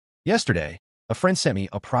Yesterday, a friend sent me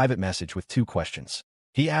a private message with two questions.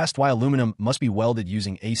 He asked why aluminum must be welded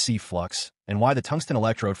using AC flux and why the tungsten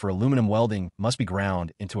electrode for aluminum welding must be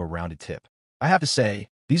ground into a rounded tip. I have to say,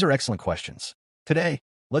 these are excellent questions. Today,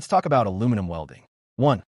 let's talk about aluminum welding.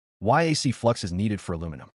 1. Why AC flux is needed for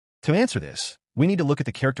aluminum. To answer this, we need to look at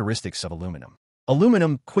the characteristics of aluminum.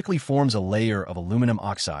 Aluminum quickly forms a layer of aluminum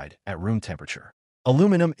oxide at room temperature.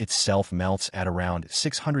 Aluminum itself melts at around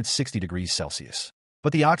 660 degrees Celsius.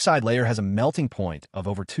 But the oxide layer has a melting point of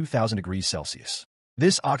over 2000 degrees Celsius.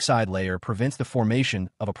 This oxide layer prevents the formation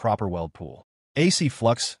of a proper weld pool. AC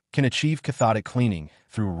flux can achieve cathodic cleaning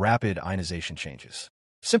through rapid ionization changes.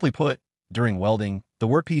 Simply put, during welding, the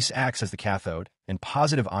workpiece acts as the cathode, and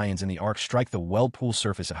positive ions in the arc strike the weld pool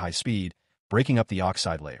surface at high speed, breaking up the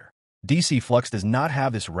oxide layer. DC flux does not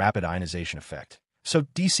have this rapid ionization effect, so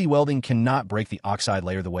DC welding cannot break the oxide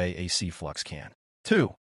layer the way AC flux can.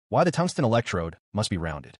 2. Why the tungsten electrode must be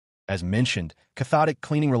rounded. As mentioned, cathodic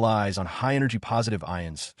cleaning relies on high-energy positive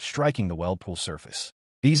ions striking the weld pool surface.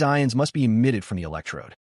 These ions must be emitted from the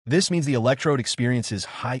electrode. This means the electrode experiences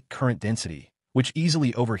high current density, which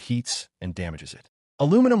easily overheats and damages it.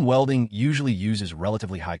 Aluminum welding usually uses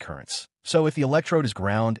relatively high currents, so if the electrode is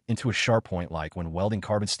ground into a sharp point like when welding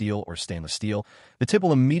carbon steel or stainless steel, the tip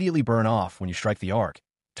will immediately burn off when you strike the arc,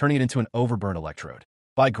 turning it into an overburned electrode.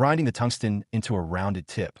 By grinding the tungsten into a rounded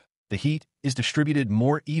tip, the heat is distributed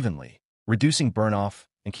more evenly, reducing burn-off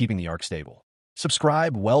and keeping the arc stable.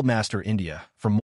 Subscribe Weldmaster India for more